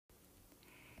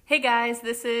Hey guys,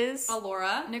 this is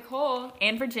Alora, Nicole,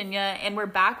 and Virginia, and we're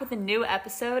back with a new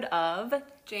episode of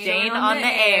Jane on the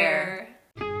Air.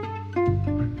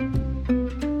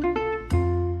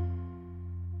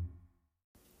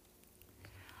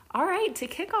 All right, to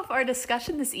kick off our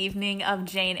discussion this evening of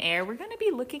Jane Eyre, we're going to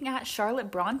be looking at Charlotte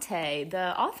Bronte,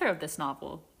 the author of this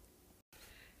novel.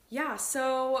 Yeah,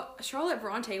 so Charlotte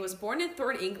Bronte was born in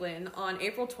Thorn, England on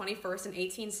April 21st in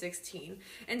 1816.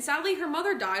 And sadly, her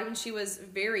mother died when she was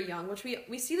very young, which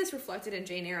we see this reflected in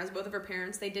Jane Eyre, as both of her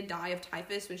parents, they did die of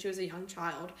typhus when she was a young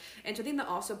child. And so I think that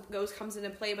also comes into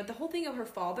play, but the whole thing of her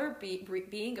father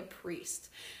being a priest.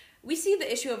 We see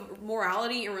the issue of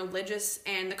morality and religious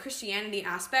and the Christianity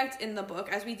aspect in the book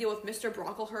as we deal with Mr.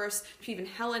 Brocklehurst, even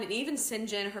Helen, and even St.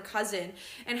 John, her cousin,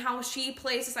 and how she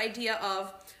plays this idea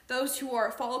of those who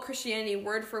follow Christianity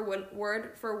word for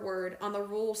word on the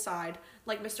rule side,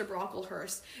 like Mr.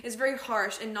 Brocklehurst, is very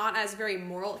harsh and not as very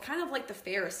moral, kind of like the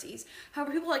Pharisees.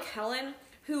 However, people like Helen,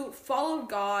 who followed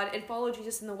God and followed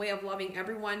Jesus in the way of loving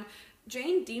everyone,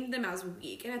 Jane deemed them as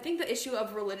weak. And I think the issue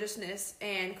of religiousness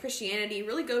and Christianity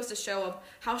really goes to show of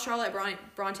how Charlotte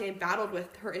Bronte battled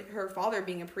with her father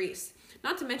being a priest.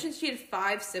 Not to mention she had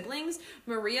 5 siblings: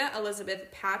 Maria, Elizabeth,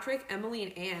 Patrick, Emily,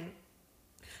 and Anne.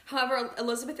 However,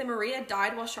 Elizabeth and Maria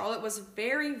died while Charlotte was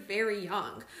very, very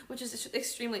young, which is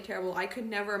extremely terrible. I could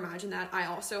never imagine that. I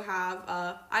also have,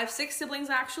 I have 6 siblings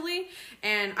actually,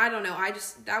 and I don't know,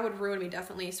 that would ruin me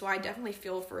definitely. So I definitely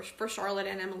feel for Charlotte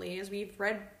and Emily, as we've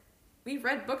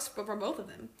read books from both of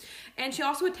them. And she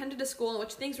also attended a school in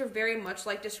which things were very much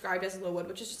like described as Lowood,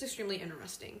 which is just extremely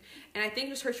interesting. And I think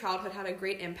just her childhood had a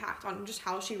great impact on just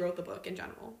how she wrote the book in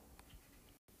general.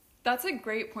 that's a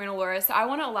great point, Alora. So I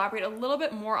want to elaborate a little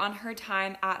bit more on her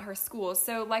time at her school.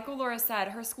 So like Alora said,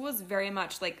 her school is very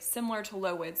much similar to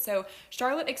Lowood. So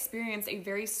Charlotte experienced a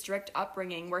very strict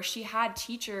upbringing where she had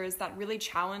teachers that really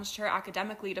challenged her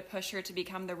academically to push her to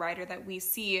become the writer that we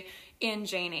see in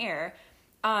Jane Eyre.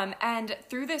 And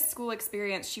through this school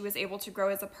experience, she was able to grow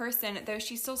as a person, though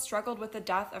she still struggled with the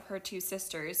death of her 2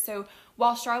 sisters. So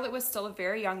while Charlotte was still a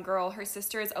very young girl, her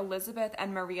sisters Elizabeth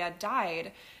and Maria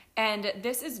died. And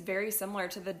this is very similar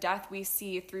to the death we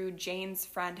see through Jane's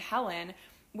friend Helen,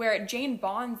 where Jane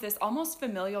bonds this almost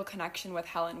familial connection with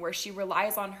Helen, where she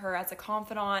relies on her as a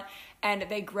confidant, and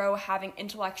they grow having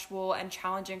intellectual and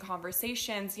challenging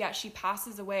conversations, yet she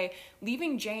passes away,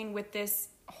 leaving Jane with this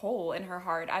hole in her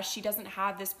heart as she doesn't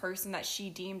have this person that she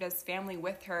deemed as family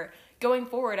with her going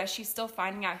forward, as she's still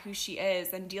finding out who she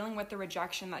is and dealing with the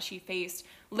rejection that she faced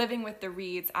living with the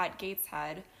Reeds at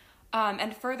Gateshead.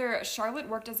 And further, Charlotte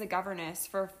worked as a governess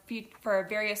for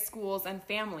various schools and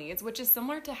families, which is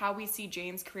similar to how we see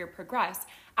Jane's career progress.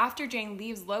 After Jane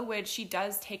leaves Lowood, she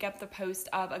does take up the post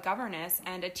of a governess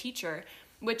and a teacher,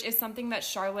 which is something that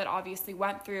Charlotte obviously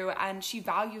went through, and she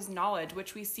values knowledge,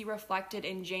 which we see reflected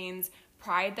in Jane's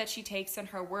pride that she takes in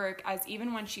her work, as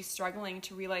even when she's struggling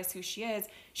to realize who she is,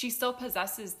 she still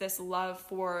possesses this love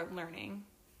for learning.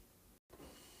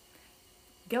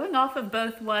 Going off of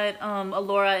both what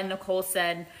Alora and Nicole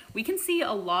said, we can see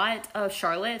a lot of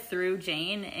Charlotte through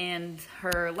Jane and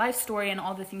her life story and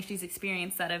all the things she's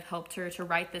experienced that have helped her to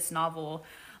write this novel.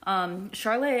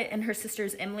 Charlotte and her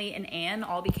sisters Emily and Anne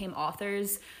all became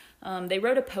authors. They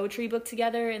wrote a poetry book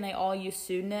together, and they all used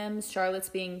pseudonyms, Charlotte's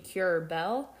being Currer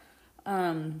Bell.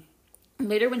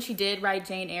 Later, when she did write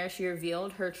Jane Eyre, she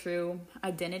revealed her true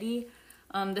identity.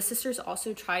 The sisters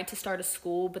also tried to start a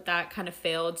school, but that kind of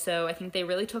failed. So I think they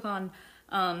really took on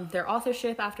their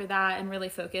authorship after that and really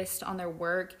focused on their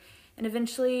work. And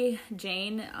eventually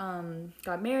Jane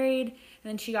got married, and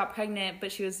then she got pregnant,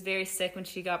 but she was very sick when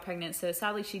she got pregnant. So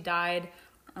sadly she died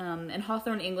in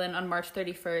Hawthorne, England on March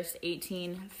 31st,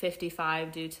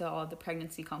 1855 due to all the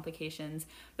pregnancy complications.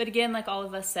 But again, like all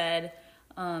of us said,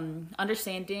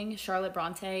 understanding Charlotte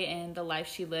Bronte and the life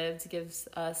she lived gives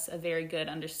us a very good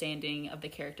understanding of the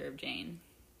character of Jane.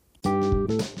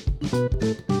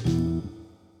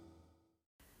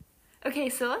 Okay,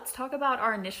 so let's talk about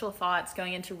our initial thoughts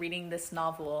going into reading this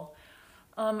novel.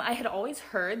 I had always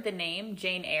heard the name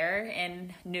Jane Eyre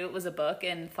and knew it was a book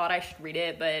and thought I should read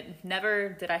it, but never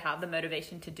did I have the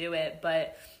motivation to do it.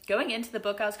 But going into the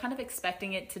book, I was kind of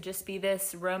expecting it to just be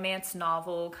this romance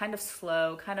novel, kind of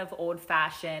slow, kind of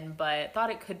old-fashioned, but thought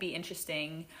it could be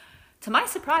interesting. To my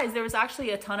surprise, there was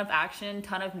actually a ton of action,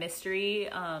 ton of mystery.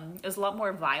 It was a lot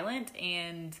more violent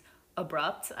and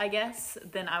abrupt, I guess,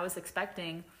 than I was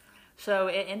expecting. So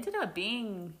it ended up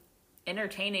being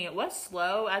entertaining. It was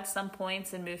slow at some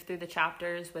points and moved through the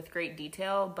chapters with great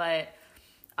detail, but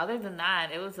other than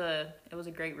that, it was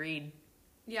a great read.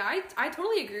 Yeah, I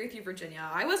totally agree with you, Virginia.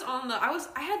 I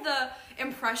had the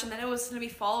impression that it was going to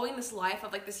be following this life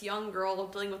of like this young girl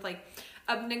dealing with like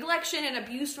neglection and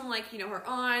abuse from like, you know, her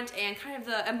aunt and kind of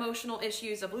the emotional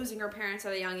issues of losing her parents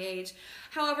at a young age.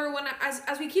 However,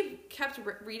 as we kept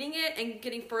reading it and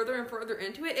getting further and further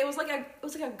into it, it was like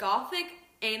a gothic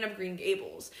Anne of Green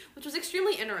Gables, which was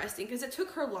extremely interesting because it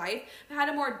took her life, it had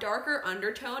a more darker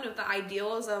undertone of the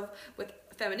ideals of with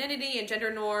femininity and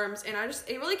gender norms, and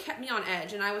it really kept me on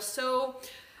edge, and I was so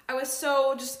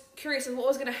just curious of what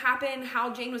was going to happen,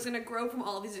 how Jane was going to grow from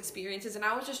all of these experiences, and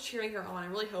I was just cheering her on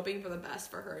and really hoping for the best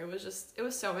for her. It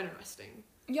was so interesting.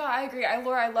 Yeah, I agree.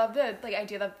 Laura, I love the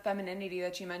idea of femininity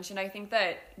that you mentioned. I think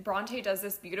that Bronte does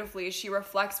this beautifully. She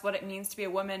reflects what it means to be a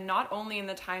woman, not only in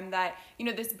the time that, you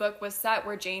know, this book was set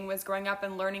where Jane was growing up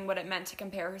and learning what it meant to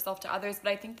compare herself to others,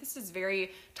 but I think this is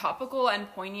very topical and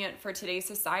poignant for today's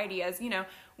society. As, you know,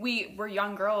 we're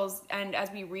young girls, and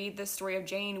as we read the story of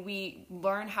Jane, we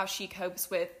learn how she copes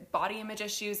with body image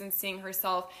issues and seeing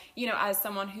herself, you know, as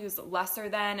someone who's lesser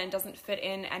than and doesn't fit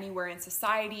in anywhere in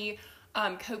society.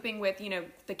 Coping with, you know,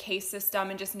 the caste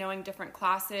system and just knowing different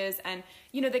classes and,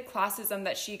 you know, the classism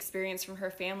that she experienced from her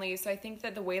family. So I think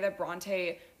that the way that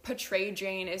Bronte portrayed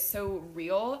Jane is so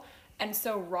real and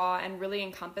so raw and really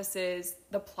encompasses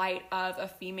the plight of a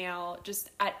female just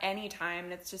at any time.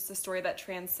 And it's just a story that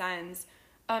transcends.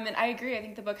 And I agree. I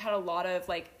think the book had a lot of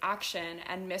like action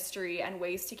and mystery and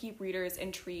ways to keep readers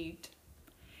intrigued.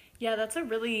 Yeah, that's a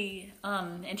really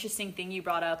interesting thing you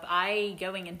brought up. I,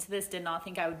 going into this, did not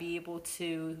think I would be able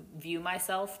to view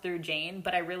myself through Jane,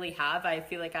 but I really have. I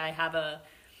feel like I have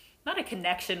not a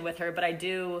connection with her, but I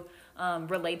do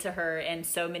relate to her in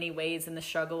so many ways in the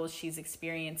struggles she's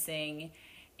experiencing.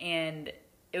 And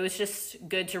it was just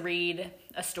good to read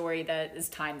a story that is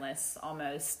timeless,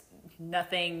 almost.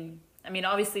 Nothing... I mean,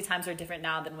 obviously times are different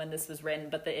now than when this was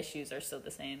written, but the issues are still the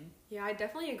same. Yeah, I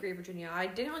definitely agree, Virginia. I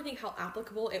didn't really think how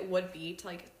applicable it would be to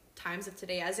like times of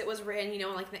today, as it was written, you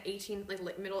know, like the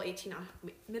middle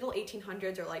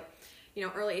 1800s or like, you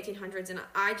know, early 1800s, and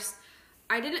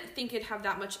I didn't think it'd have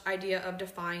that much idea of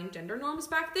defying gender norms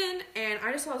back then, and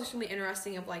I just thought it was extremely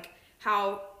interesting of like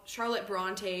how Charlotte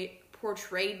Bronte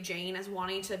portrayed Jane as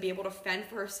wanting to be able to fend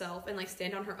for herself and like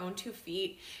stand on her own 2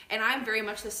 feet, and I'm very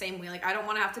much the same way. Like, I don't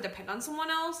want to have to depend on someone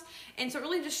else, and so it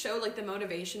really just showed like the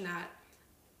motivation that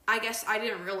I guess I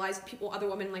didn't realize other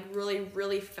women like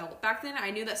really felt back then.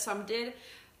 I knew that some did.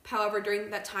 However,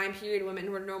 during that time period,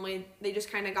 women were normally, they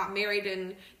just kind of got married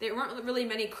and there weren't really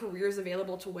many careers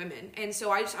available to women, and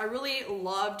so I really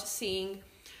loved seeing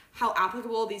how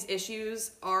applicable these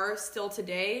issues are still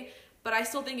today. But I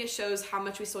still think it shows how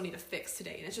much we still need to fix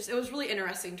today. And it was really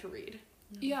interesting to read.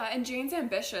 Yeah, and Jane's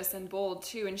ambitious and bold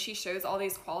too, and she shows all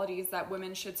these qualities that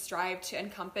women should strive to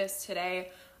encompass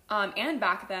today and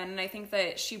back then. And I think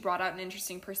that she brought out an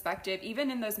interesting perspective,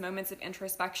 even in those moments of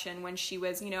introspection when she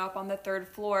was, you know, up on the 3rd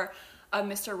floor of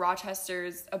Mr.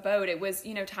 Rochester's abode. It was,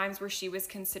 you know, times where she was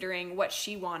considering what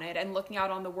she wanted and looking out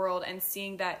on the world and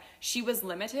seeing that she was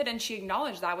limited, and she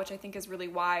acknowledged that, which I think is really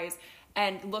wise,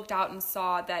 and looked out and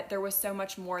saw that there was so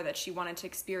much more that she wanted to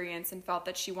experience and felt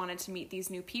that she wanted to meet these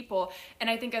new people. And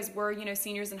I think as we're, you know,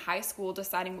 seniors in high school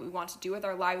deciding what we want to do with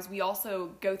our lives, we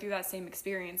also go through that same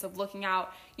experience of looking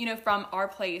out, you know, from our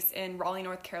place in Raleigh,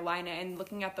 North Carolina, and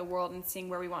looking at the world and seeing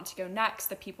where we want to go next,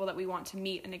 the people that we want to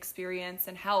meet and experience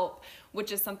and help,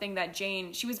 which is something that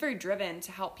Jane, she was very driven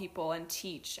to help people and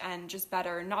teach and just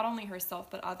better not only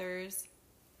herself but others.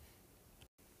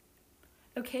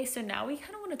 Okay, so now we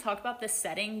kind of want to talk about the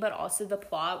setting, but also the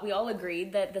plot. We all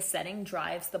agreed that the setting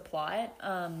drives the plot.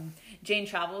 Jane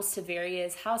travels to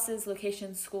various houses,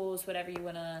 locations, schools, whatever you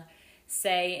want to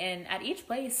say, and at each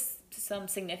place, some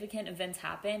significant events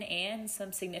happen and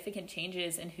some significant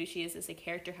changes in who she is as a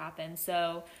character happen.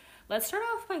 So let's start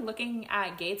off by looking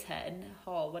at Gateshead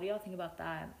Hall. What do y'all think about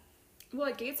that? Well,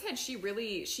 at Gateshead, she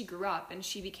grew up and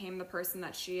she became the person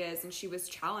that she is, and she was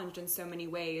challenged in so many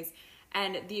ways.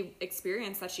 And the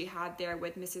experience that she had there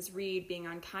with Mrs. Reed being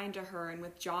unkind to her and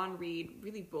with John Reed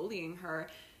really bullying her,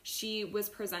 she was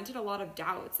presented a lot of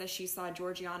doubts as she saw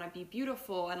Georgiana be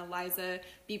beautiful and Eliza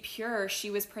be pure. She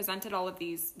was presented all of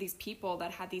these people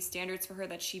that had these standards for her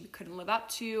that she couldn't live up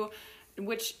to,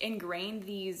 which ingrained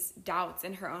these doubts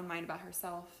in her own mind about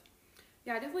herself.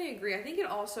 Yeah, I definitely agree. I think it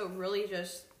also really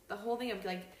just, the whole thing of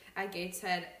like, at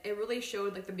Gateshead, it really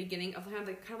showed like the beginning of kind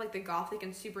of like the gothic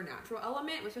and supernatural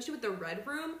element, especially with the Red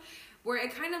Room, where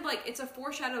it kind of like, it's a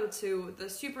foreshadow to the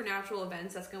supernatural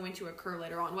events that's going to occur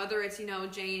later on, whether it's, you know,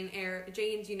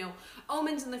 Jane's, you know,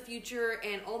 omens in the future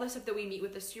and all the stuff that we meet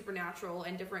with the supernatural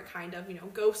and different kind of, you know,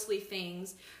 ghostly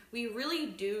things. We really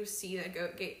do see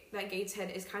that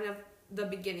Gateshead is kind of the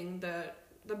beginning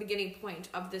point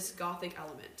of this gothic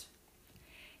element.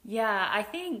 Yeah, I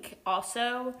think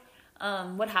also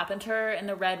what happened to her in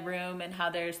the Red Room and how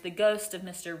there's the ghost of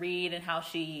Mr. Reed and how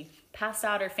she passed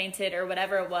out or fainted or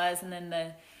whatever it was, and then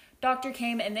the doctor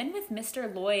came, and then with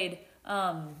Mr. Lloyd,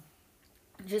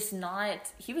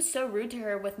 he was so rude to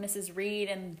her with Mrs. Reed,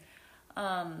 and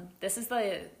this is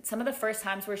some of the first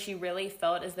times where she really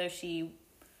felt as though she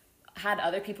had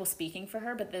other people speaking for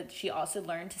her, but that she also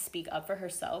learned to speak up for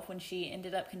herself when she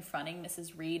ended up confronting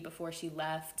Mrs. Reed before she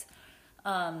left.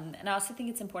 And I also think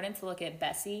it's important to look at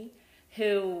Bessie,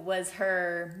 who was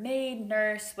her maid,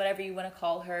 nurse, whatever you want to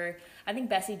call her. I think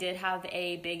Bessie did have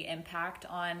a big impact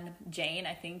on Jane.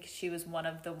 I think she was one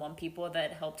of the people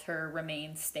that helped her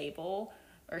remain stable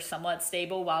or somewhat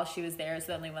stable while she was there. Is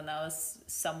the only one that was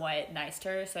somewhat nice to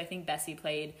her. So I think Bessie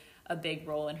played a big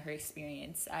role in her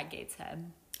experience at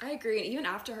Gateshead. I agree. And even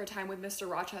after her time with Mr.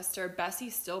 Rochester,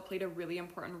 Bessie still played a really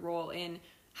important role in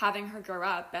having her grow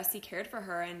up. Bessie cared for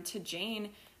her, and to Jane,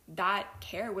 that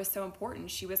care was so important.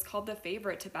 She was called the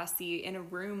favorite to Bessie in a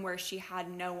room where she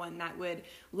had no one that would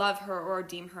love her or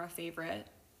deem her a favorite.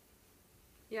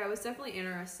 Yeah, it was definitely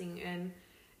interesting, and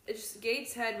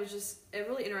Gateshead was just a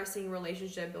really interesting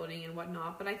relationship building and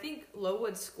whatnot. But I think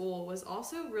Lowood School was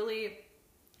also really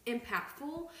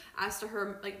impactful as to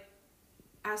her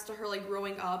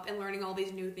growing up and learning all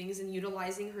these new things and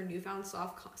utilizing her newfound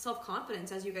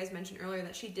self-confidence, as you guys mentioned earlier,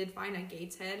 that she did find at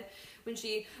Gateshead when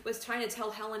she was trying to tell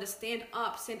Helen to stand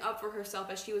up for herself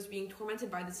as she was being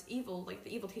tormented by this evil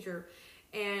teacher.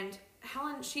 And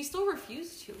Helen, she still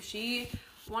refused to. She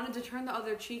wanted to turn the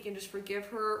other cheek and just forgive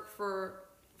her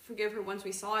once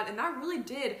we saw it. And that really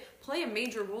did play a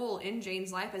major role in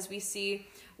Jane's life, as we see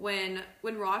when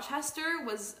Rochester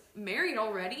was married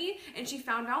already, and she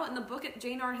found out in the book,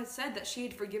 Jane Eyre had said that she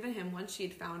had forgiven him once she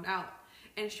had found out,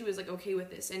 and she was like okay with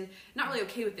this, and not really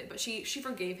okay with it, but she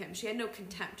forgave him. She had no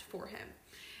contempt for him.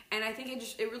 And I think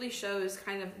it really shows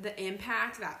kind of the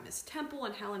impact that Miss Temple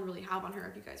and Helen really have on her,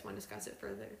 if you guys want to discuss it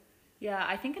further. Yeah,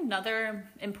 I think another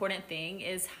important thing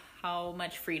is how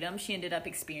much freedom she ended up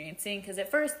experiencing, because at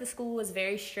first the school was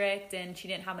very strict and she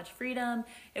didn't have much freedom.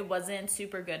 It wasn't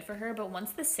super good for her, but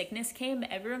once the sickness came,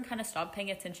 everyone kind of stopped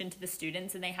paying attention to the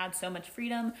students and they had so much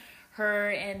freedom. Her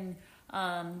and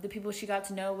the people she got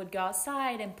to know would go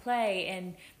outside and play,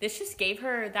 and this just gave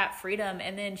her that freedom.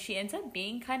 And then she ends up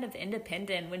being kind of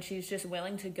independent when she's just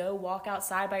willing to go walk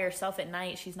outside by herself at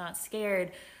night. She's not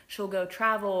scared. She'll go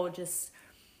travel.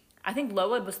 I think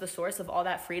Lowood was the source of all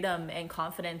that freedom and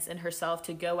confidence in herself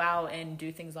to go out and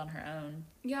do things on her own.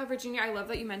 Yeah, Virginia, I love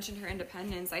that you mentioned her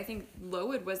independence. I think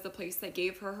Lowood was the place that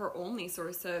gave her her only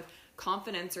source of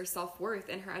confidence or self-worth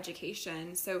in her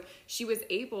education. So she was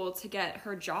able to get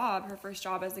her first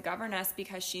job as a governess,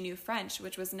 because she knew French,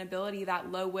 which was an ability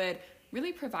that Lowood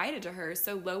really provided to her.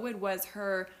 So Lowood was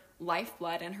her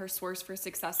lifeblood and her source for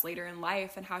success later in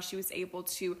life, and how she was able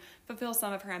to fulfill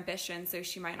some of her ambitions so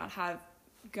she might not have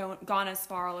gone as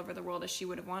far all over the world as she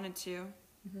would have wanted to.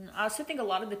 Mm-hmm. I also think a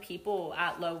lot of the people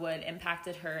at Lowood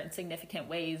impacted her in significant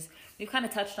ways. We've kind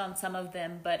of touched on some of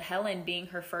them, but Helen being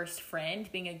her first friend,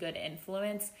 being a good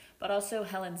influence, but also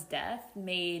Helen's death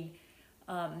made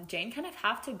Jane kind of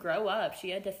have to grow up. She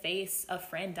had to face a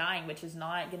friend dying, which is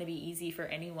not going to be easy for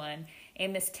anyone.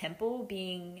 And Miss Temple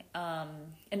being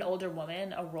an older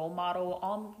woman, a role model,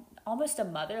 almost a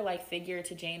mother-like figure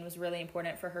to Jane, was really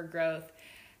important for her growth.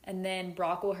 And then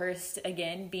Brocklehurst,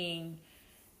 again, being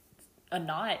a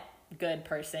not good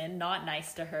person, not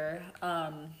nice to her,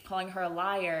 calling her a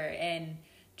liar, and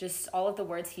just all of the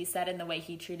words he said and the way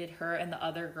he treated her and the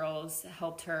other girls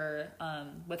helped her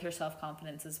with her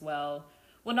self-confidence as well.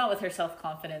 Well, not with her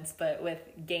self-confidence, but with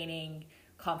gaining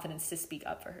confidence to speak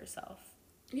up for herself.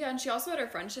 Yeah, and she also had her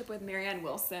friendship with Marianne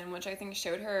Wilson, which I think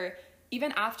showed her,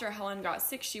 even after Helen got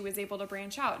sick, she was able to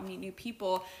branch out and meet new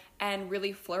people and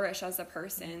really flourish as a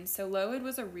person. So Lowood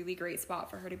was a really great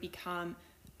spot for her to become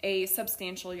a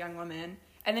substantial young woman.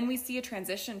 And then we see a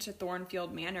transition to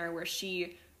Thornfield Manor, where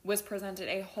she was presented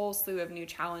a whole slew of new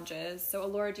challenges. So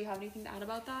Alora, do you have anything to add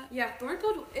about that? Yeah,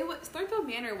 Thornfield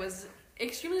Manor was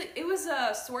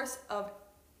a source of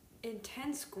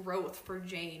intense growth for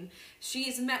Jane.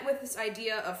 She's met with this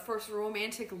idea of first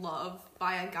romantic love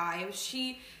by a guy.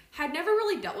 She had never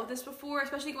really dealt with this before,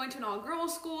 especially going to an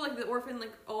all-girls school, like the orphan,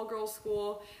 all-girls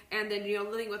school, and then,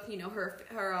 living with,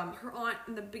 her aunt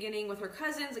in the beginning with her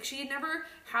cousins. She had never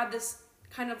had this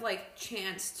kind of,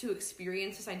 chance to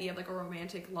experience this idea of, a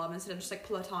romantic love instead of just,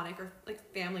 platonic or,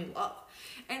 family love.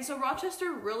 And so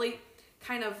Rochester really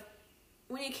kind of,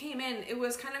 when he came in, it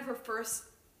was kind of her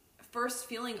first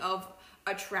feeling of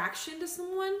attraction to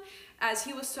someone, as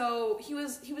he was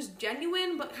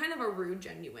genuine, but kind of a rude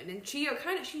genuine, and she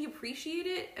appreciated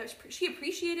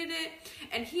it,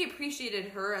 and he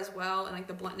appreciated her as well, and like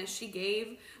the bluntness she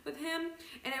gave with him.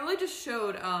 And it really just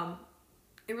showed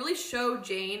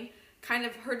Jane kind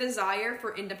of her desire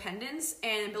for independence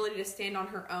and ability to stand on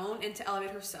her own and to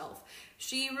elevate herself.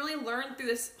 She really learned through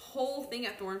this whole thing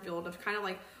at Thornfield of kind of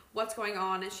like what's going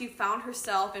on, and she found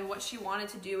herself and what she wanted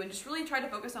to do, and just really tried to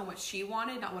focus on what she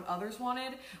wanted, not what others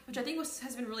wanted, which I think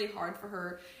has been really hard for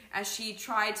her as she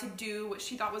tried to do what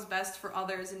she thought was best for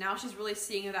others. And now she's really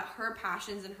seeing that her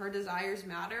passions and her desires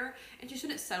matter, and she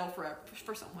shouldn't settle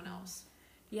for someone else.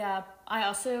 Yeah,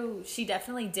 she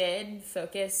definitely did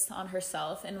focus on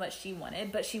herself and what she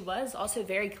wanted, but she was also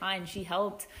very kind. She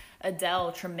helped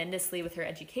Adele tremendously with her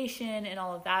education and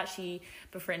all of that. She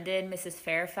befriended Mrs.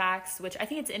 Fairfax, which I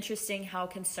think it's interesting how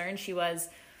concerned she was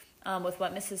with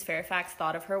what Mrs. Fairfax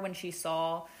thought of her when she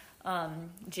saw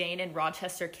Jane and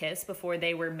Rochester kiss before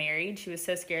they were married. She was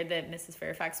so scared that Mrs.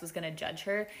 Fairfax was going to judge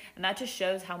her, and that just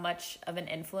shows how much of an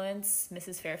influence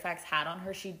Mrs. Fairfax had on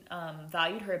her. She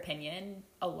valued her opinion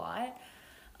a lot.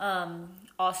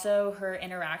 Also, her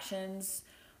interactions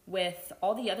with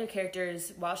all the other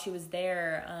characters while she was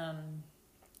there.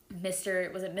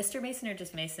 Was it Mr. Mason or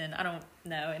just Mason? I don't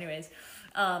know. Anyways,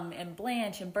 and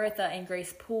Blanche and Bertha and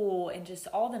Grace Poole and just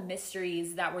all the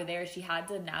mysteries that were there. She had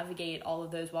to navigate all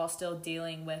of those while still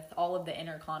dealing with all of the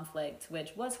inner conflict,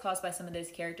 which was caused by some of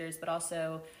those characters, but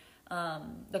also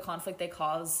the conflict they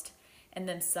caused in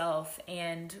themselves.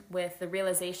 And with the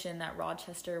realization that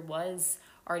Rochester was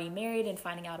already married and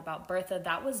finding out about Bertha,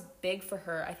 that was big for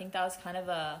her. I think that was kind of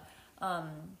a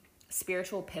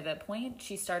spiritual pivot point.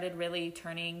 She started really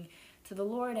turning to the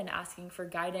Lord and asking for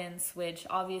guidance, which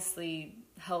obviously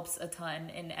helps a ton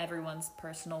in everyone's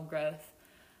personal growth.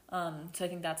 So I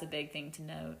think that's a big thing to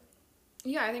note.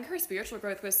 Yeah, I think her spiritual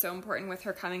growth was so important with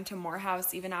her coming to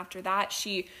Morehouse. Even after that,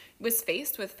 she was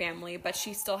faced with family, but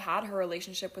she still had her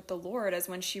relationship with the Lord, as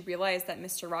when she realized that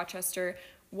Mr. Rochester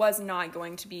was not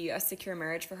going to be a secure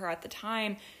marriage for her at the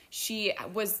time, she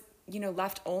was,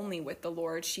 left only with the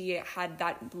Lord. She had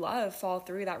that love fall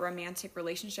through. That romantic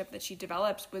relationship that she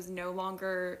developed was no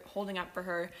longer holding up for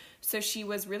her. So she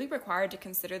was really required to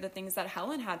consider the things that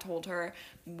Helen had told her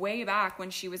way back when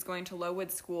she was going to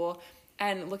Lowood School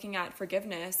and looking at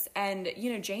forgiveness. And,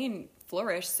 Jane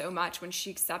flourished so much when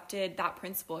she accepted that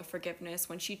principle of forgiveness,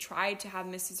 when she tried to have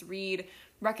Mrs. Reed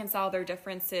reconcile their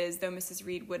differences, though Mrs.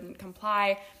 Reed wouldn't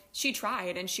comply. She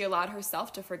tried, and she allowed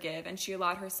herself to forgive, and she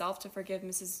allowed herself to forgive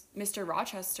Mr.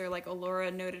 Rochester, like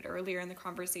Alora noted earlier in the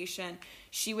conversation.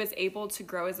 She was able to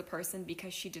grow as a person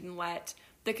because she didn't let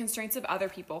the constraints of other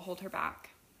people hold her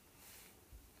back.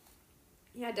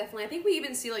 Yeah, definitely. I think we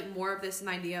even see more of this, an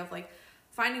idea of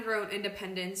finding her own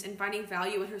independence and finding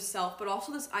value in herself, but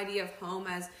also this idea of home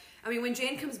as, when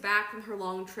Jane comes back from her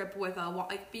long trip with,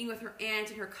 being with her aunt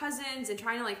and her cousins and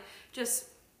trying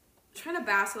to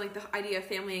bask in the idea of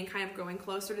family and kind of growing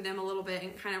closer to them a little bit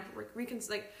and kind of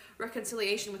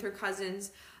reconciliation with her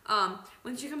cousins.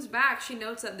 When she comes back, she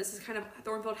notes that this is kind of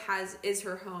Thornfield is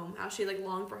her home. How she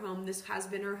longed for home. This has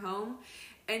been her home,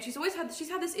 and she's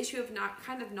had this issue of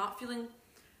not feeling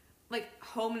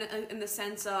home in the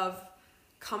sense of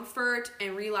comfort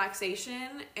and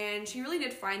relaxation. And she really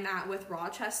did find that with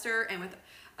Rochester and with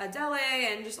Adele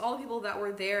and just all the people that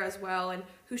were there as well and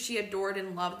who she adored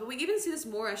and loved. But we even see this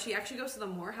more as she actually goes to the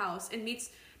Morehouse and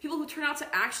meets people who turn out to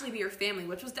actually be her family,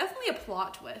 which was definitely a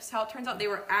plot twist, how it turns out they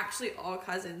were actually all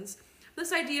cousins.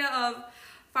 This idea of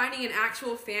finding an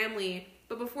actual family,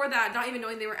 but before that, not even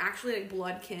knowing they were actually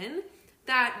blood kin,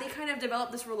 that they kind of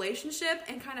developed this relationship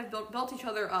and kind of built each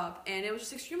other up. And it was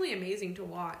just extremely amazing to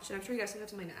watch. And I'm sure you guys have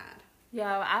something to add.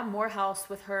 Yeah, at Morehouse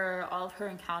with all of her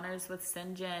encounters with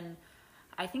St. John,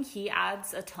 I think he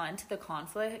adds a ton to the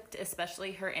conflict,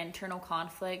 especially her internal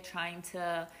conflict, trying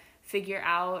to figure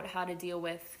out how to deal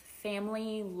with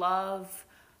family, love,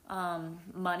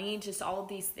 money, just all of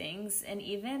these things. And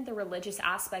even the religious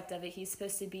aspect of it, he's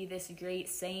supposed to be this great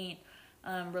saint,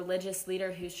 religious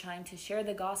leader who's trying to share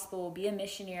the gospel, be a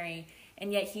missionary,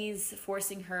 and yet he's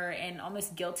forcing her and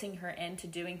almost guilting her into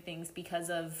doing things because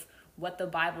of what the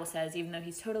Bible says, even though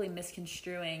he's totally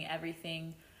misconstruing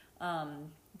everything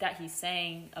that he's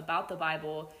saying about the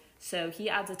Bible. So he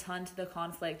adds a ton to the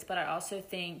conflict. But I also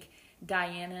think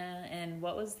Diana and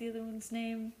what was the other one's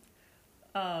name?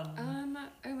 The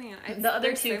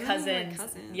other two cousins.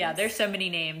 Yeah, there's so many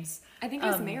names. I think it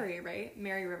was Mary, right?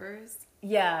 Mary Rivers.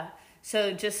 Yeah.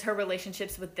 So just her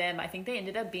relationships with them, I think they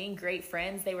ended up being great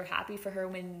friends. They were happy for her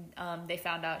when they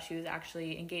found out she was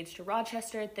actually engaged to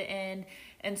Rochester at the end.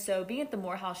 And so being at the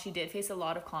Moore House, she did face a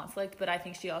lot of conflict, but I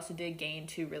think she also did gain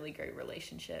 2 really great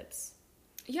relationships.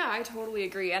 Yeah, I totally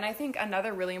agree. And I think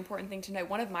another really important thing to note,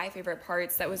 one of my favorite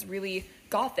parts that was really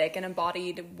gothic and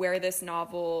embodied where this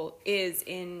novel is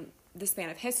in the span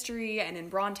of history and in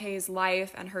Bronte's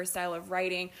life and her style of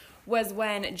writing, was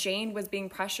when Jane was being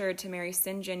pressured to marry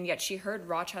St. John, yet she heard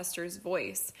Rochester's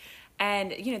voice.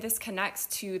 And, this connects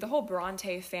to the whole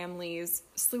Bronte family's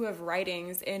slew of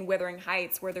writings in Wuthering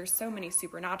Heights, where there's so many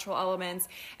supernatural elements,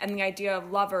 and the idea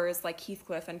of lovers like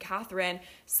Heathcliff and Catherine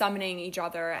summoning each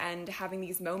other and having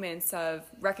these moments of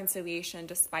reconciliation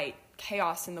despite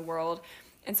chaos in the world.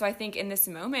 And so I think in this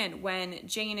moment, when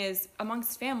Jane is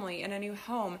amongst family in a new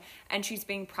home and she's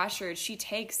being pressured, she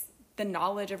takes the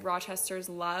knowledge of Rochester's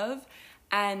love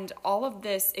and all of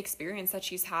this experience that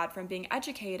she's had from being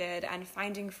educated and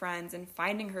finding friends and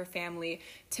finding her family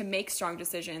to make strong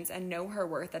decisions and know her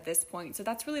worth at this point. So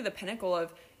that's really the pinnacle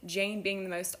of Jane being the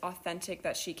most authentic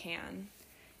that she can.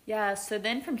 Yeah, so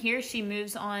then from here she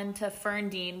moves on to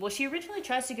Ferndean. Well, she originally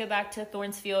tries to go back to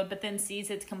Thornsfield, but then sees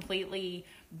it's completely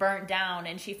burnt down,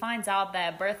 and she finds out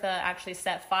that Bertha actually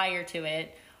set fire to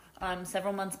it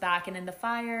several months back, and in the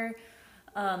fire,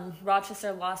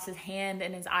 Rochester lost his hand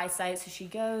and his eyesight, so she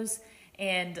goes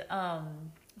and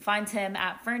finds him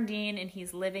at Ferndean, and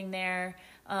he's living there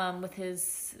with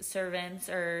his servants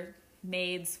or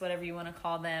maids, whatever you want to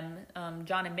call them,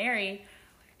 John and Mary.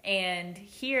 And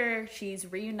here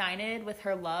she's reunited with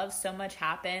her love. So much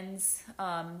happens.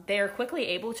 They are quickly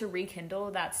able to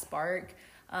rekindle that spark.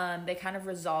 They kind of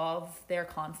resolve their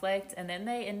conflict, and then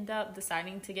they end up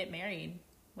deciding to get married.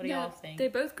 What do y'all think? They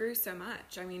both grew so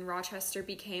much. I mean, Rochester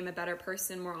became a better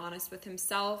person, more honest with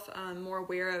himself, more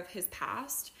aware of his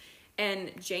past.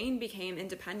 And Jane became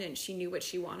independent. She knew what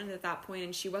she wanted at that point,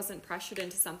 and she wasn't pressured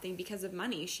into something because of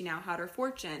money. She now had her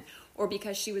fortune, or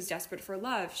because she was desperate for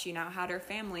love. She now had her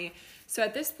family. So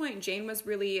at this point, Jane was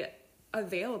really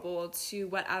available to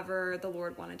whatever the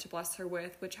Lord wanted to bless her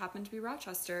with, which happened to be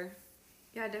Rochester.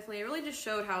 Yeah, definitely. It really just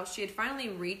showed how she had finally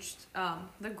reached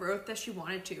the growth that she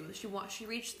wanted to. She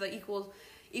reached the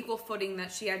equal footing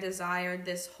that she had desired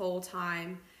this whole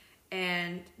time.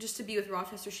 And just to be with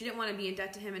Rochester, she didn't want to be in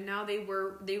debt to him, and now they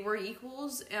were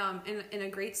equals in a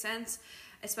great sense,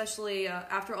 especially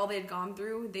after all they had gone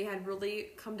through. They had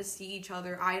really come to see each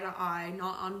other eye to eye,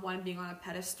 not on one being on a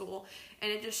pedestal. And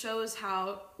it just shows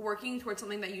how working towards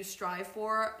something that you strive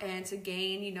for and to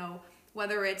gain,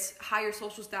 whether it's higher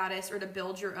social status or to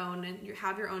build your own and you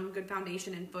have your own good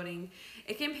foundation and footing,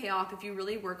 it can pay off if you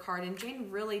really work hard. And Jane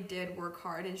really did work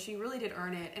hard, and she really did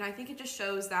earn it. And I think it just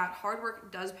shows that hard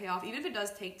work does pay off, even if it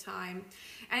does take time.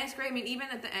 And it's great. I mean, even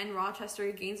at the end,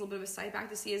 Rochester gains a little bit of a sight back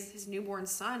to see his newborn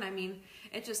son. I mean,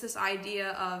 it's just this idea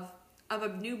of a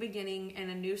new beginning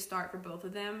and a new start for both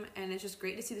of them. And it's just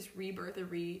great to see this rebirth or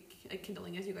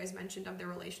rekindling, as you guys mentioned, of their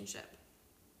relationship.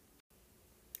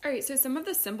 All right, so some of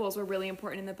the symbols were really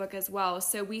important in the book as well.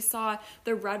 So we saw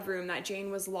the Red Room that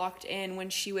Jane was locked in when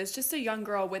she was just a young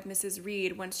girl with Mrs.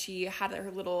 Reed, when she had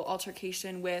her little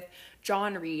altercation with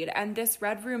John Reed. And this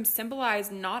Red Room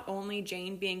symbolized not only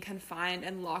Jane being confined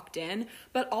and locked in,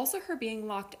 but also her being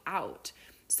locked out.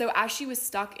 So as she was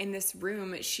stuck in this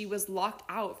room, she was locked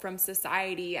out from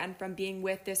society and from being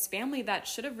with this family that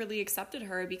should have really accepted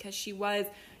her, because she was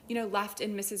left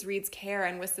in Mrs. Reed's care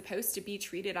and was supposed to be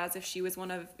treated as if she was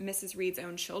one of Mrs. Reed's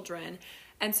own children.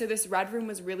 And so this Red Room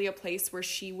was really a place where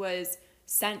she was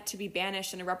sent to be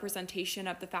banished, and a representation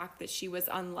of the fact that she was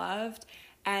unloved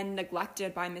and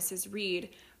neglected by Mrs.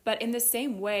 Reed. But in the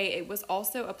same way, it was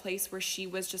also a place where she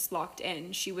was just locked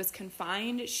in. She was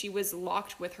confined. She was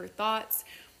locked with her thoughts,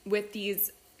 with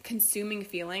these consuming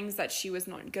feelings that she was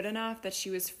not good enough, that she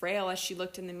was frail. As she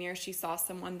looked in the mirror, she saw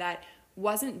someone that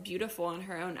wasn't beautiful in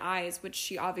her own eyes, which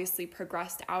she obviously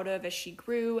progressed out of as she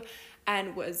grew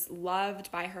and was loved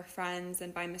by her friends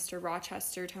and by Mr.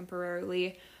 Rochester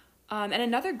temporarily. And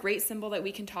another great symbol that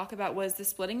we can talk about was the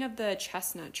splitting of the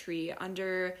chestnut tree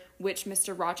under which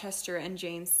Mr. Rochester and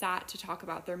Jane sat to talk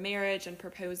about their marriage and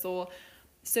proposal.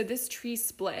 So this tree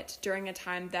split during a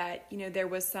time that, there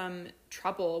was some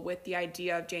trouble with the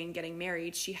idea of Jane getting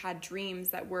married. She had dreams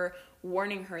that were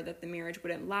warning her that the marriage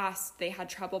wouldn't last. They had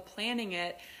trouble planning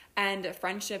it, and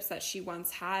friendships that she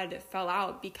once had fell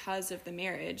out because of the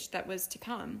marriage that was to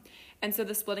come. And so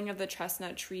the splitting of the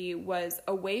chestnut tree was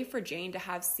a way for Jane to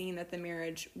have seen that the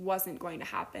marriage wasn't going to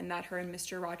happen, that her and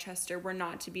Mr. Rochester were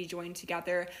not to be joined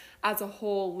together as a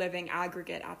whole living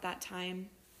aggregate at that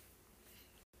time.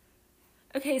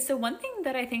 Okay, so one thing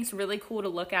that I think is really cool to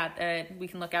look at, that we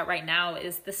can look at right now,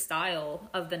 is the style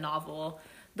of the novel.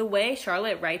 The way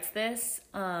Charlotte writes this,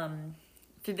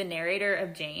 through the narrator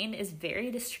of Jane, is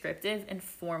very descriptive and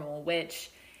formal,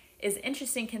 which is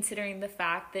interesting considering the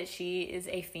fact that she is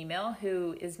a female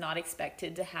who is not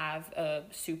expected to have a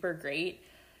super great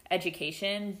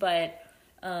education, but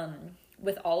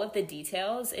with all of the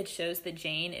details, it shows that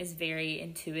Jane is very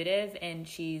intuitive and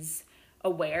she's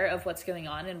aware of what's going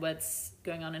on and what's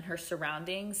going on in her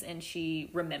surroundings, and she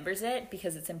remembers it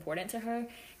because it's important to her.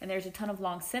 And there's a ton of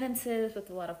long sentences with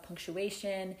a lot of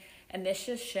punctuation, and this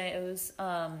just shows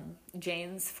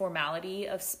Jane's formality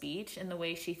of speech and the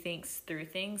way she thinks through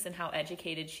things and how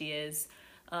educated she is,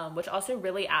 which also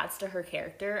really adds to her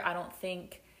character. I don't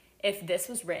think if this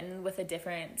was written with a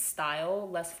different style,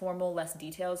 less formal, less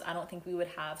details, I don't think we would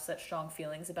have such strong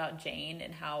feelings about Jane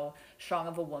and how strong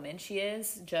of a woman she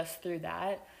is just through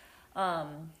that.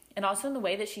 And also in the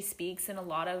way that she speaks, and a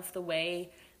lot of the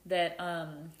way that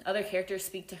other characters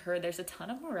speak to her, there's a ton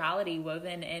of morality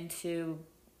woven into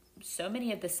so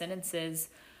many of the sentences.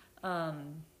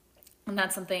 And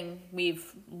that's something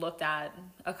we've looked at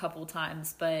a couple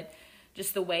times, but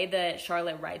just the way that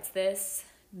Charlotte writes this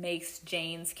makes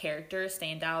Jane's character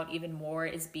stand out even more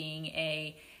as being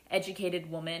a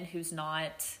educated woman who's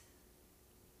not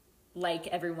like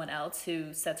everyone else,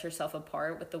 who sets herself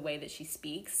apart with the way that she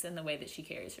speaks and the way that she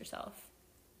carries herself.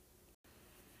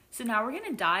 So now we're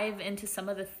going to dive into some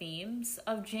of the themes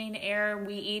of Jane Eyre.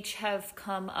 We each have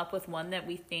come up with one that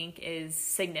we think is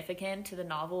significant to the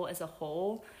novel as a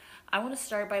whole. I want to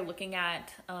start by looking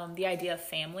at the idea of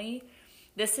family.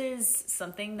 This is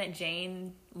something that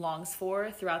Jane longs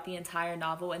for throughout the entire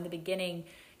novel. In the beginning,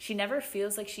 she never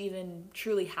feels like she even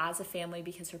truly has a family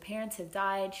because her parents have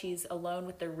died. She's alone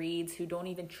with the Reeds, who don't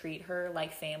even treat her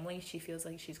like family. She feels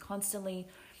like she's constantly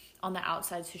on the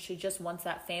outside, so she just wants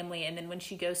that family. And then when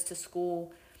she goes to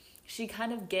school, she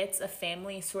kind of gets a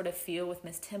family sort of feel with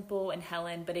Miss Temple and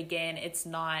Helen, but again, it's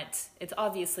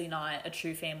obviously not a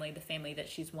true family, the family that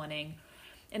she's wanting.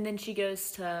 And then she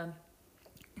goes to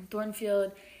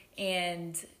Thornfield,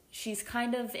 and she's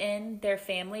kind of in their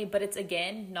family, but it's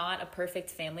again not a perfect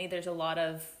family. There's a lot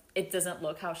of, it doesn't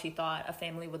look how she thought a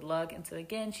family would look, and so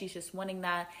again she's just wanting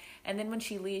that. And then when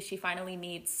she leaves, she finally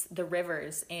meets the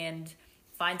Rivers and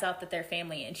finds out that they're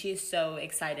family, and she is so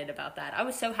excited about that. I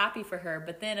was so happy for her,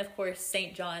 but then of course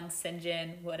St. John, St.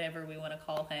 John, whatever we want to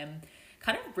call him,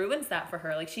 kind of ruins that for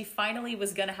her. Like, she finally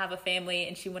was gonna have a family,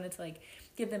 and she wanted to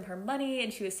give them her money,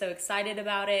 and she was so excited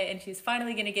about it, and she was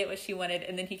finally going to get what she wanted,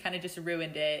 and then he kind of just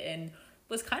ruined it and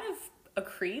was kind of a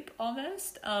creep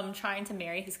almost, trying to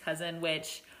marry his cousin,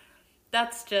 which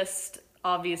that's just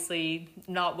obviously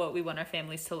not what we want our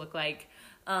families to look like.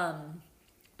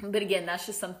 But again, that's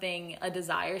just something, a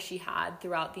desire she had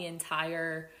throughout the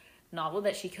entire novel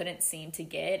that she couldn't seem to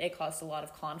get. It caused a lot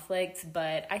of conflict,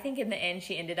 but I think in the end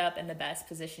she ended up in the best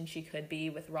position she could be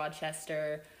with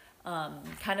Rochester,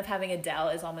 kind of having Adele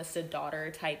as almost a daughter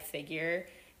type figure,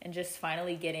 and just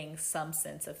finally getting some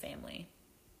sense of family.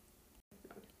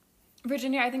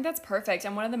 Virginia, I think that's perfect.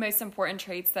 And one of the most important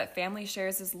traits that family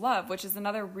shares is love, which is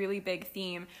another really big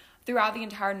theme throughout the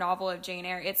entire novel of Jane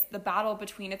Eyre. It's the battle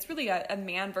between, it's really a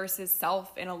man versus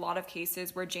self in a lot of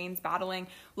cases, where Jane's battling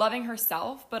loving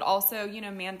herself, but also,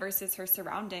 man versus her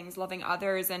surroundings, loving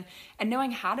others and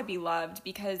knowing how to be loved,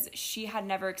 because she had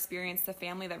never experienced the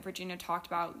family that Virginia talked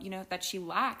about, that she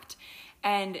lacked.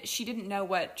 And she didn't know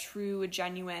what true,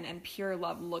 genuine, and pure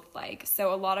love looked like.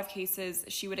 So a lot of cases,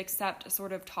 she would accept a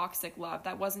sort of toxic love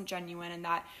that wasn't genuine and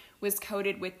that was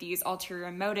coded with these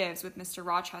ulterior motives with Mr.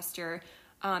 Rochester,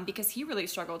 because he really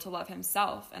struggled to love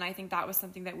himself. And I think that was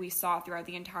something that we saw throughout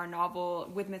the entire novel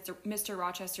with Mr.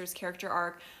 Rochester's character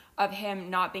arc, of him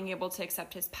not being able to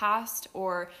accept his past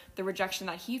or the rejection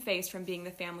that he faced from being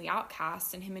the family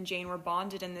outcast. And him and Jane were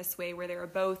bonded in this way, where they were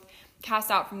both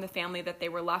cast out from the family that they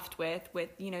were left with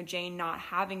Jane not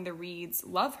having the Reeds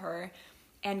love her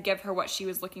and give her what she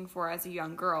was looking for as a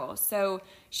young girl. So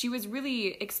she was really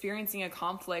experiencing a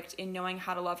conflict in knowing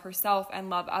how to love herself and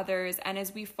love others. And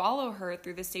as we follow her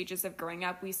through the stages of growing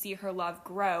up, we see her love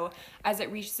grow as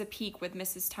it reaches a peak with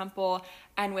Mrs. Temple.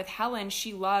 And with Helen,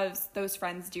 she loves those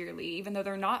friends dearly. Even though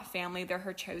they're not family, they're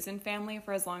her chosen family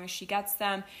for as long as she gets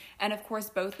them. And of course,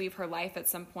 both leave her life at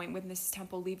some point, with Mrs.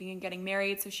 Temple leaving and getting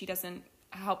married, so she doesn't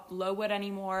help Lowood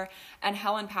anymore, and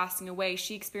Helen passing away.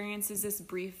 She experiences this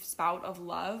brief spout of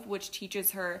love, which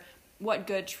teaches her what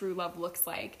good true love looks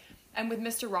like. And with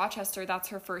Mr. Rochester, that's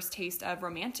her first taste of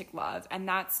romantic love, and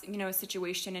that's a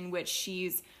situation in which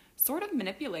she's sort of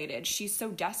manipulated. She's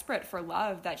so desperate for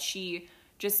love that she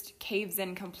just caves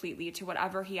in completely to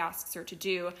whatever he asks her to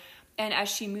do. And as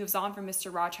she moves on from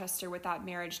Mr. Rochester with that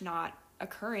marriage not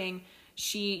occurring,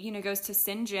 she, goes to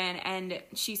St. John, and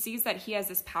she sees that he has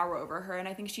this power over her. And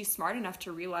I think she's smart enough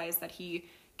to realize that he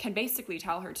can basically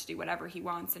tell her to do whatever he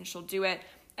wants, and she'll do it.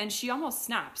 And she almost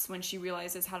snaps when she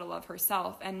realizes how to love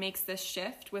herself and makes this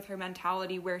shift with her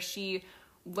mentality where she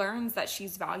learns that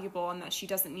she's valuable and that she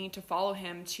doesn't need to follow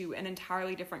him to an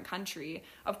entirely different country.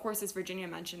 Of course, as Virginia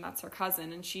mentioned, that's her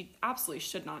cousin, and she absolutely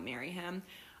should not marry him.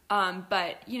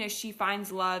 But, she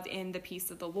finds love in the peace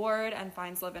of the Lord and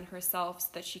finds love in herself so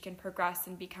that she can progress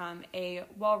and become a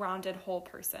well-rounded whole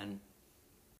person.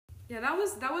 Yeah,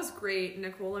 that was great,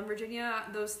 Nicole and Virginia.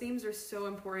 Those themes are so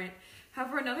important.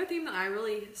 However, another theme that I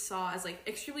really saw as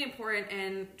extremely important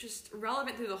and just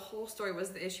relevant through the whole story was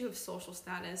the issue of social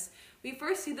status. We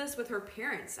first see this with her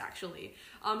parents, actually.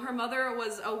 Her mother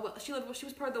was she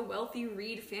was part of the wealthy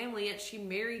Reed family, yet she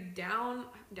married down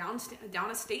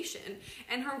a station,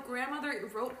 and her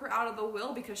grandmother wrote her out of the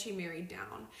will because she married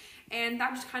down. And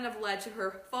that just kind of led to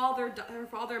her father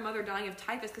and mother dying of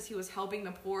typhus because he was helping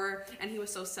the poor and he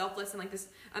was so selfless and this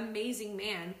amazing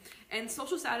man. And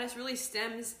social status really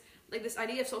stems, this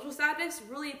idea of social status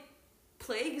really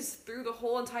plagues through the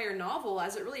whole entire novel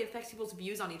as it really affects people's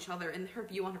views on each other and her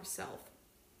view on herself.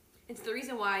 It's the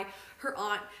reason why her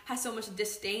aunt has so much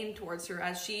disdain towards her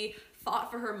as she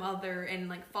fought for her mother and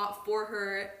fought for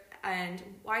her, and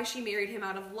why she married him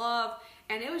out of love.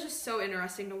 And it was just so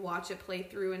interesting to watch it play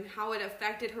through and how it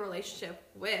affected her relationship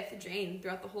with Jane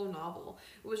throughout the whole novel.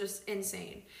 It was just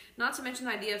insane. Not to mention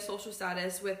the idea of social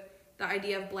status with the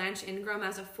idea of Blanche Ingram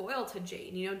as a foil to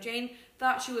Jane. Jane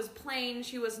thought she was plain,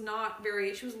 she was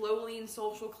lowly in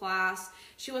social class,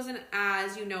 she wasn't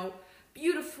as,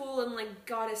 beautiful and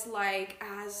goddess-like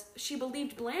as she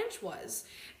believed Blanche was.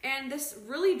 And this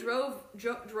really drove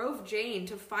Jane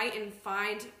to fight and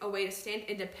find a way to stand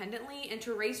independently and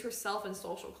to raise herself in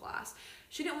social class.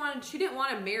 She didn't want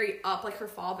to marry up like her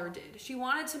father did. She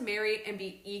wanted to marry and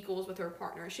be equals with her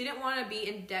partner. She didn't want to be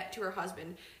in debt to her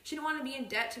husband. She didn't want to be in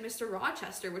debt to Mr.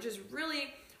 Rochester, which is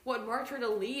really what marked her to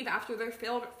leave after their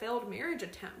failed marriage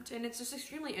attempt. And it's just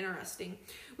extremely interesting.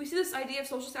 We see this idea of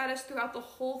social status throughout the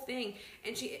whole thing,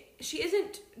 and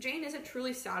Jane isn't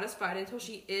truly satisfied until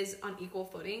she is on equal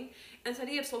footing. And this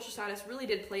idea of social status really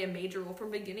did play a major role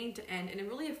from beginning to end, and it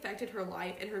really affected her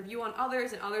life and her view on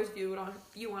others and others' view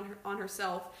on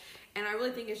herself. And I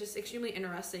really think it's just extremely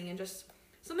interesting and just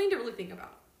something to really think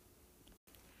about.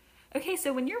 Okay,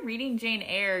 so when you're reading Jane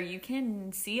Eyre, you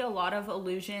can see a lot of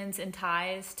allusions and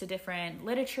ties to different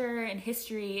literature and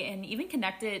history, and even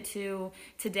connect it to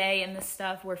today and the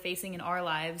stuff we're facing in our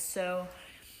lives. So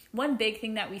one big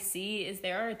thing that we see is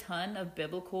there are a ton of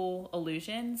biblical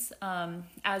allusions.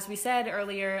 As we said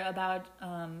earlier about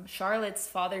Charlotte's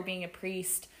father being a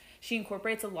priest, she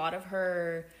incorporates a lot of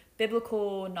her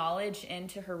biblical knowledge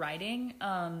into her writing.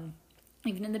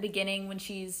 Even in the beginning, when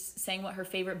she's saying what her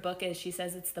favorite book is, she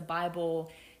says it's the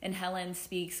Bible, and Helen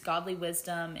speaks godly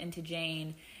wisdom into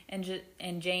Jane.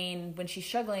 And Jane, when she's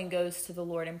struggling, goes to the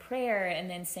Lord in prayer. And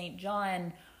then St.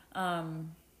 John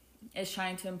is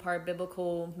trying to impart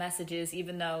biblical messages,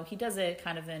 even though he does it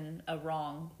kind of in a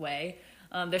wrong way.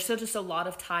 There's still just a lot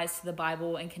of ties to the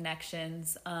Bible and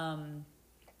connections.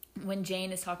 When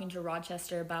Jane is talking to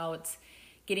Rochester about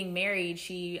getting married,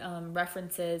 she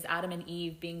references Adam and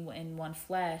Eve being in one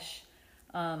flesh.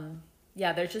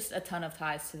 There's just a ton of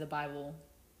ties to the Bible.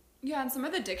 Yeah, and some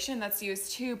of the diction that's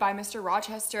used too by Mr.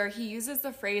 Rochester, he uses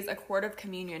the phrase accord of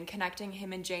communion, connecting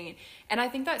him and Jane. And I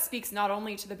think that speaks not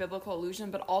only to the biblical allusion,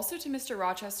 but also to Mr.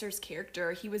 Rochester's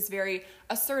character. He was very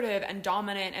assertive and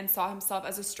dominant and saw himself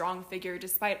as a strong figure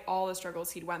despite all the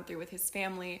struggles he'd went through with his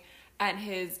family and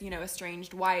his,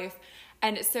 estranged wife.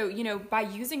 And so, by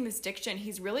using this diction,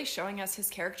 he's really showing us his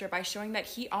character by showing that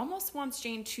he almost wants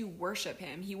Jane to worship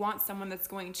him. He wants someone that's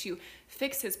going to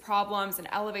fix his problems and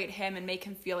elevate him and make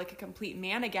him feel like a complete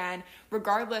man again,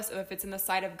 regardless of if it's in the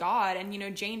sight of God.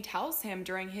 And, Jane tells him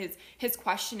during his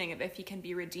questioning of if he can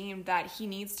be redeemed that he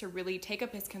needs to really take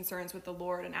up his concerns with the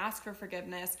Lord and ask for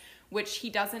forgiveness, which he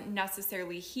doesn't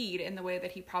necessarily heed in the way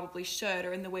that he probably should,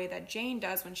 or in the way that Jane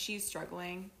does when she's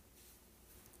struggling.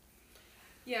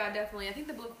 Yeah, definitely. I think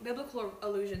the biblical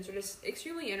allusions are just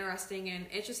extremely interesting, and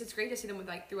it's great to see them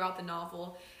throughout the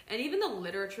novel, and even the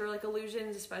literature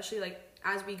allusions, especially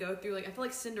as we go through. I feel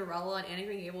like Cinderella and Anne of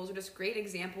Green Gables are just great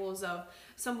examples of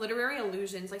some literary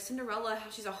allusions. Cinderella, how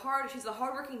she's the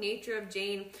hardworking nature of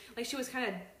Jane. She was kind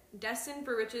of destined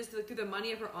for riches through the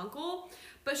money of her uncle,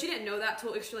 but she didn't know that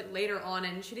till later on,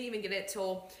 and she didn't even get it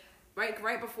till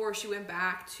right before she went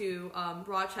back to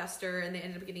Rochester, and they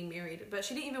ended up getting married. But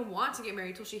she didn't even want to get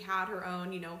married till she had her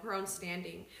own, her own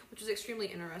standing, which was extremely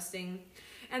interesting.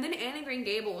 And then Anne of Green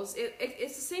Gables,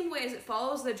 it's the same way as it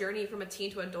follows the journey from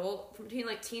teen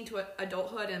to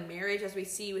adulthood and marriage, as we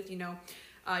see with,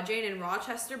 Jane and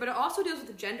Rochester, but it also deals with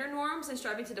the gender norms and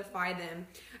striving to defy them,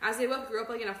 as they both grew up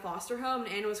in a foster home,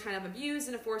 and Anne was kind of abused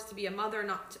and forced to be a mother,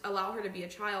 not to allow her to be a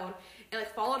child, and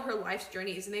followed her life's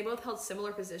journeys, and they both held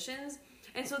similar positions.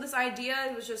 And so this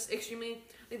idea was just extremely,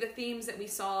 the themes that we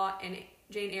saw in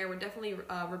Jane Eyre were definitely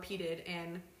repeated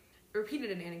in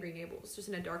Anne of Green Gables, just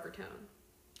in a darker tone.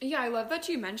 Yeah, I love that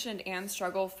you mentioned Anne's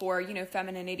struggle for,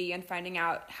 femininity and finding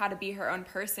out how to be her own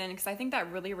person, because I think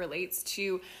that really relates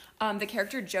to the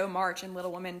character Jo March in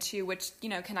Little Women too, which,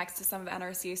 connects to some of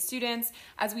NRCA's students.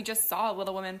 As we just saw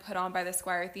Little Women put on by the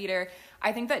Squire Theater,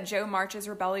 I think that Jo March's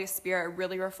rebellious spirit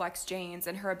really reflects Jane's,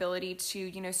 and her ability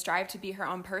to, strive to be her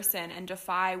own person and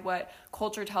defy what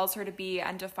culture tells her to be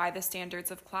and defy the standards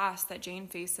of class that Jane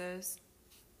faces.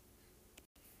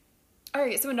 All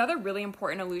right, so another really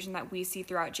important allusion that we see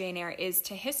throughout Jane Eyre is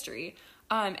to history.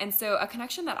 And so a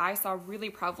connection that I saw really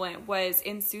prevalent was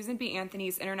in Susan B.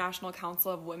 Anthony's International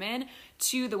Council of Women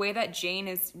to the way that Jane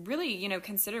is really,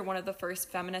 considered one of the first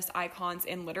feminist icons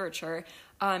in literature.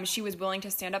 She was willing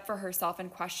to stand up for herself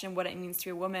and question what it means to be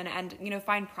a woman and,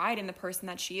 find pride in the person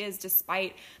that she is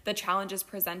despite the challenges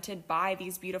presented by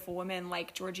these beautiful women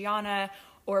like Georgiana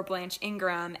or Blanche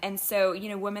Ingram. And so,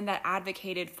 women that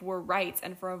advocated for rights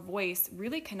and for a voice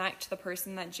really connect to the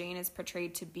person that Jane is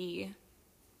portrayed to be.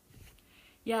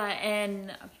 Yeah,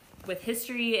 and with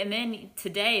history, and then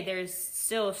today, there's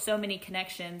still so many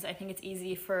connections. I think it's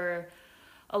easy for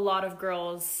a lot of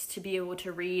girls to be able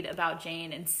to read about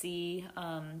Jane and see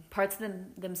parts of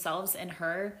themselves in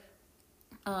her.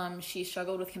 She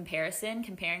struggled with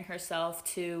comparing herself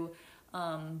to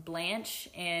Blanche,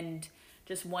 and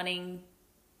just wanting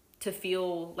to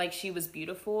feel like she was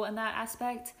beautiful in that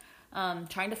aspect.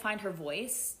 Trying to find her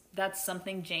voice. That's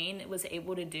something Jane was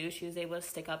able to do. She was able to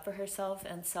stick up for herself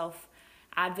and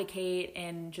self-advocate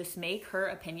and just make her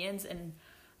opinions and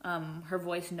her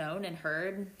voice known and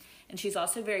heard. And she's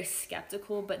also very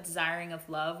skeptical but desiring of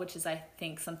love, which is, I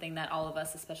think, something that all of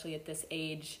us, especially at this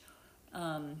age,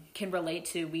 can relate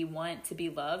to. We want to be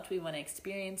loved. We want to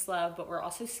experience love, but we're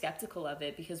also skeptical of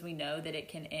it because we know that it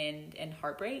can end in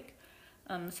heartbreak.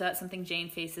 So that's something Jane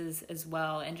faces as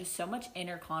well, and just so much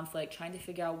inner conflict, trying to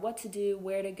figure out what to do,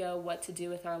 where to go, what to do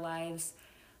with our lives.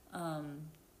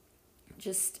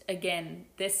 Just, again,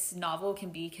 this novel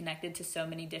can be connected to so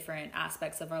many different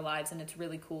aspects of our lives, and it's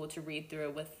really cool to read through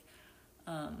it with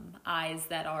eyes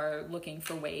that are looking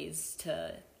for ways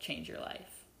to change your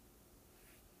life.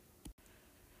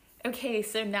 Okay,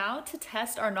 so now to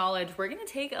test our knowledge, we're going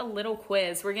to take a little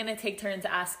quiz. We're going to take turns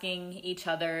asking each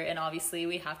other, and obviously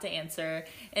we have to answer.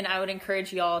 And I would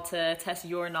encourage y'all to test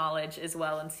your knowledge as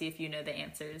well and see if you know the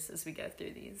answers as we go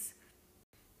through these.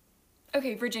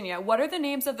 Okay, Virginia, what are the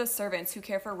names of the servants who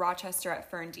care for Rochester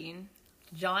at Ferndean?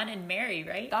 John and Mary,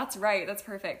 right? That's right, that's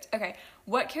perfect. Okay,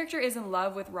 what character is in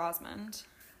love with Rosamond?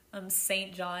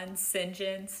 St. John, St.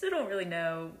 John. Still don't really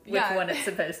know which one it's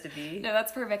supposed to be. No,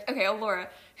 that's perfect. Okay, Alora,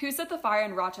 who set the fire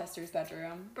in Rochester's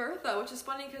bedroom? Bertha, which is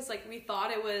funny because we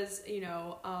thought it was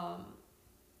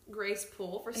Grace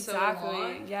Poole for so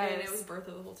long, yes. And it was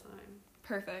Bertha the whole time.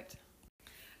 Perfect.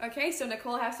 Okay, so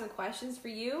Nicole, I have some questions for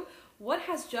you. What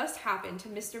has just happened to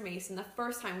Mr. Mason the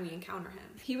first time we encounter him?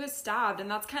 He was stabbed,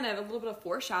 and that's kind of a little bit of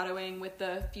foreshadowing with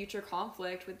the future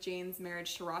conflict with Jane's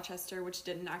marriage to Rochester, which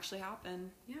didn't actually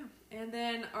happen. Yeah. And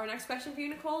then our next question for you,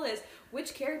 Nicole, is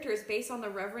which character is based on the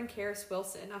Reverend Carus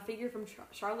Wilson, a figure from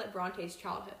Charlotte Bronte's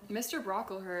childhood? Mr.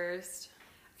 Brocklehurst.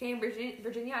 Okay,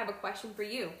 Virginia, I have a question for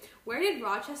you. Where did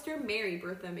Rochester marry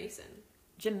Bertha Mason?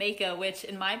 Jamaica, which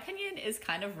in my opinion is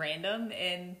kind of random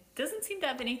and doesn't seem to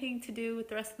have anything to do with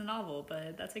the rest of the novel,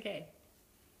 but that's okay.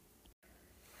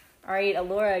 All right,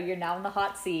 Alora, you're now in the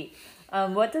hot seat.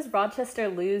 What does Rochester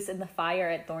lose in the fire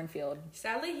at Thornfield?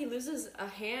 Sadly, he loses a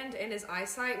hand and his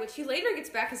eyesight, which he later gets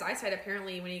back his eyesight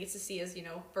apparently when he gets to see his,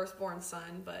 firstborn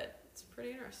son, but it's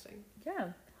pretty interesting. Yeah.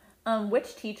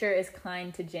 Which teacher is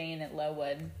kind to Jane at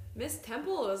Lowood? Miss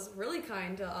Temple was really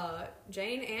kind to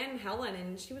Jane and Helen,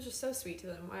 and she was just so sweet to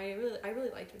them. I really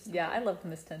liked Miss Temple. Yeah, I loved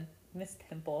Miss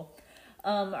Temple.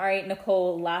 All right,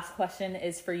 Nicole, last question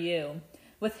is for you.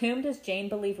 With whom does Jane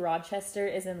believe Rochester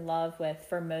is in love with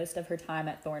for most of her time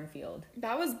at Thornfield?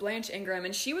 That was Blanche Ingram,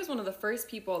 and she was one of the first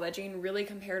people that Jane really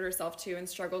compared herself to and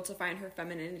struggled to find her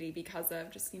femininity because of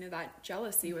just, that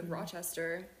jealousy with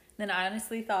Rochester. Then I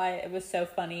honestly thought it was so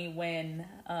funny when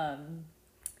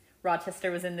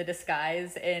Rochester was in the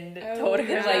disguise and Oh, told her,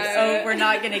 yeah. like, oh, we're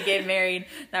not going to get married.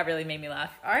 That really made me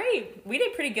laugh. All right. We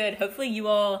did pretty good. Hopefully you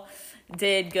all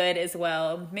did good as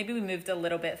well. Maybe we moved a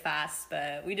little bit fast,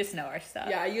 but we just know our stuff.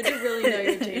 Yeah, you did really know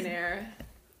your Jane Eyre.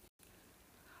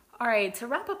 All right, to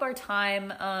wrap up our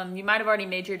time, you might have already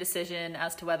made your decision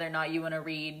as to whether or not you want to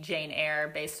read Jane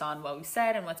Eyre based on what we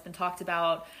said and what's been talked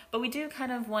about, but we do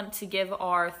kind of want to give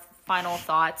our final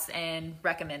thoughts and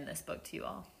recommend this book to you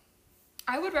all.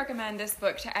 I would recommend this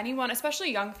book to anyone,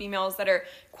 especially young females that are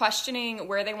questioning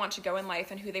where they want to go in life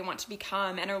and who they want to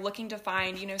become and are looking to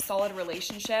find, solid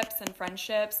relationships and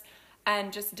friendships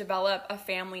and just develop a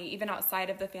family even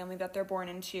outside of the family that they're born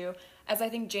into, as I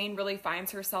think Jane really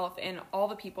finds herself in all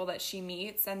the people that she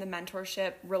meets and the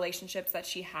mentorship relationships that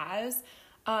she has.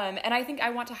 And I think I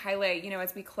want to highlight,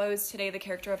 as we close today, the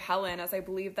character of Helen, as I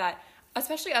believe that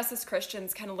especially us as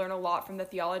Christians can learn a lot from the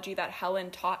theology that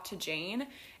Helen taught to Jane.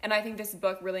 And I think this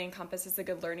book really encompasses a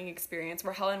good learning experience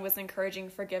where Helen was encouraging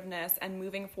forgiveness and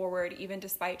moving forward even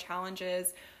despite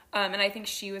challenges. And I think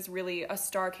she was really a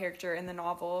star character in the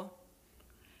novel.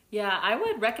 Yeah, I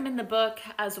would recommend the book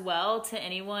as well to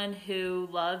anyone who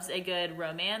loves a good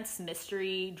romance,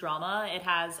 mystery, drama. It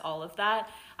has all of that.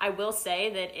 I will say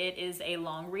that it is a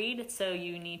long read, so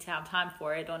you need to have time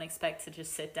for it. Don't expect to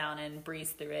just sit down and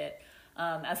breeze through it,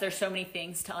 as there's so many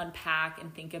things to unpack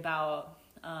and think about.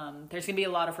 There's going to be a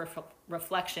lot of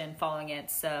reflection following it.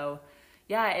 So,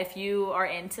 yeah, if you are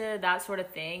into that sort of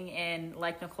thing and,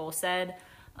 like Nicole said,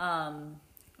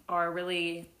 are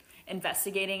really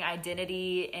investigating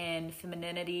identity and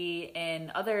femininity and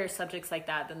other subjects like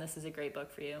that, then this is a great book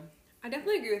for you. I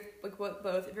definitely agree with what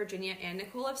both Virginia and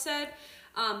Nicole have said.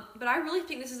 But I really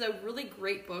think this is a really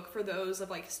great book for those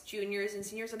of juniors and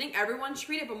seniors. I think everyone should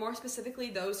read it, but more specifically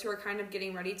those who are kind of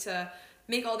getting ready to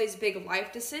make all these big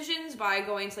life decisions by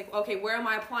going to okay, where am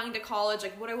I applying to college?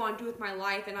 What do I want to do with my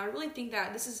life? And I really think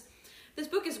that this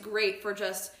book is great for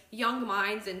just young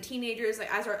minds and teenagers,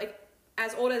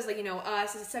 as old as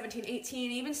us as 17,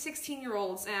 18, even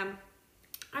 16-year-olds. And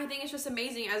I think it's just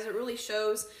amazing as it really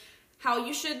shows how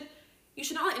you should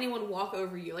not let anyone walk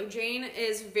over you. Jane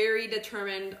is very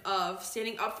determined of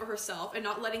standing up for herself and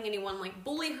not letting anyone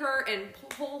bully her and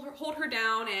hold her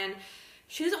down, and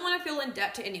she doesn't want to feel in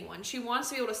debt to anyone. She wants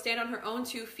to be able to stand on her own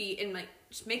 2 feet and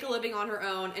just make a living on her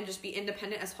own and just be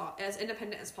independent as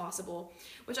independent as possible,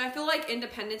 which I feel like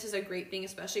independence is a great thing,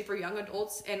 especially for young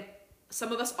adults, and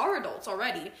some of us are adults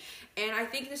already. And I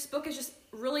think this book is just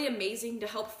really amazing to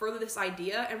help further this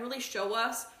idea and really show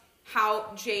us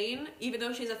how Jane, even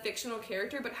though she's a fictional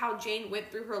character, but how Jane went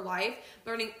through her life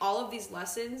learning all of these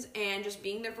lessons and just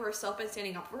being there for herself and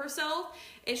standing up for herself.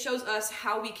 It shows us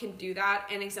how we can do that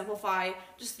and exemplify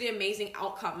just the amazing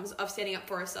outcomes of standing up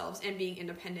for ourselves and being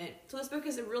independent. So this book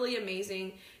is really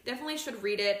amazing. Definitely should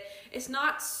read it. It's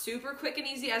not super quick and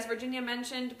easy, as Virginia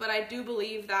mentioned, but I do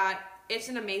believe that it's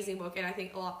an amazing book, and I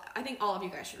think all of you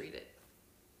guys should read it.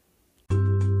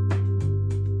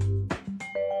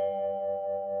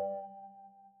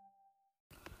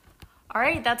 All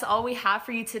right, that's all we have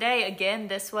for you today. Again,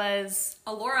 this was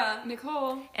Alora,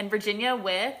 Nicole, and Virginia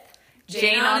with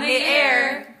Jane on the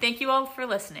Air. Thank you all for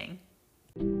listening.